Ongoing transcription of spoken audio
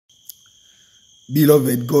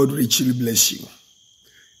Beloved, God richly bless you.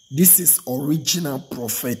 This is original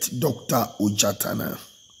prophet Dr. Ojatana.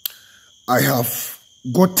 I have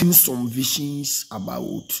gotten some visions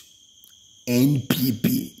about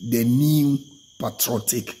NPP, the New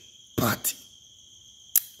Patriotic Party.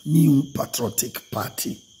 New Patriotic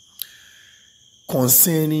Party.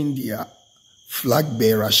 Concerning their flag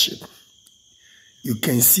bearership. You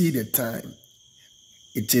can see the time.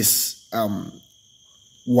 It is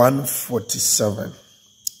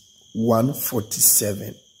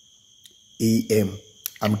 1:47 a.m.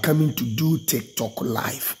 I'm coming to do TikTok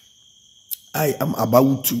live. I am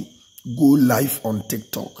about to go live on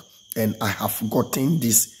TikTok, and I have gotten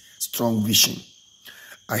this strong vision.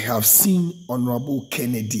 I have seen Honorable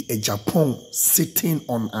Kenedy, Agyapong, sitting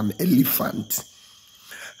on an elephant,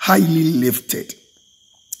 highly lifted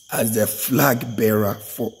as the flag bearer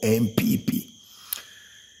for NPP.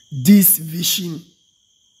 This vision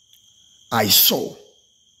I saw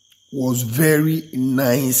was very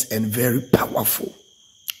nice and very powerful.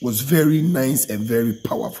 Was very nice and very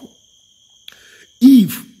powerful.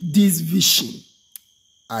 If this vision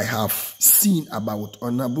I have seen about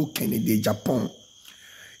Honorable Kenedy Agyapong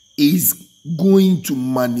is going to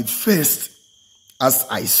manifest as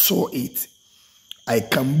I saw it, I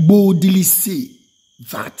can boldly say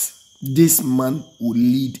that this man will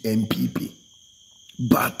lead NPP.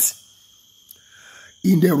 But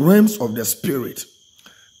in the realms of the spirit,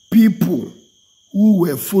 people who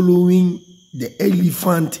were following the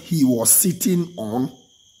elephant he was sitting on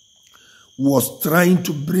was trying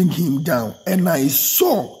to bring him down. And I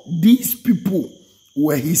saw these people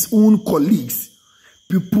were his own colleagues,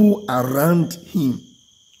 people around him,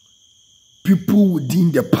 people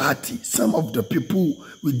within the party. Some of the people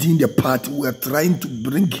within the party were trying to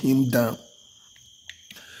bring him down.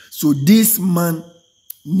 So this man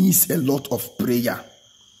needs a lot of prayer.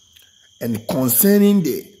 And concerning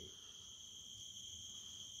the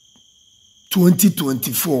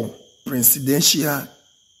 2024 presidential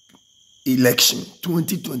election,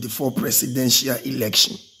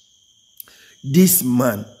 this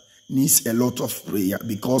man needs a lot of prayer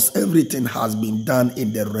because everything has been done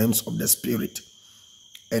in the realms of the spirit.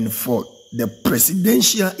 And for the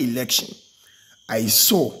presidential election, I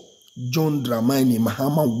saw John Dramani,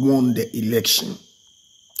 Mahama won the election.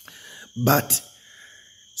 But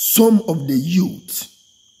some of the youth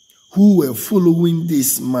who were following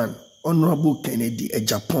this man, Honorable Kenedy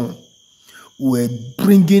Agyapong, were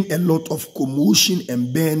bringing a lot of commotion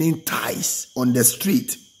and burning ties on the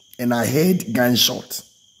street. And I heard gunshot.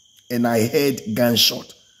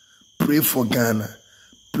 Pray for Ghana.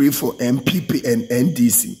 Pray for MPP and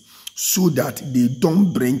NDC so that they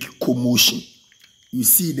don't bring commotion. You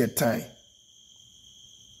see the time.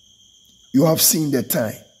 You have seen the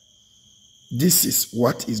time. This is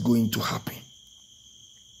what is going to happen.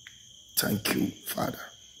 Thank you, Father.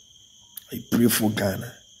 I pray for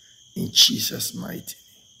Ghana in Jesus' mighty name.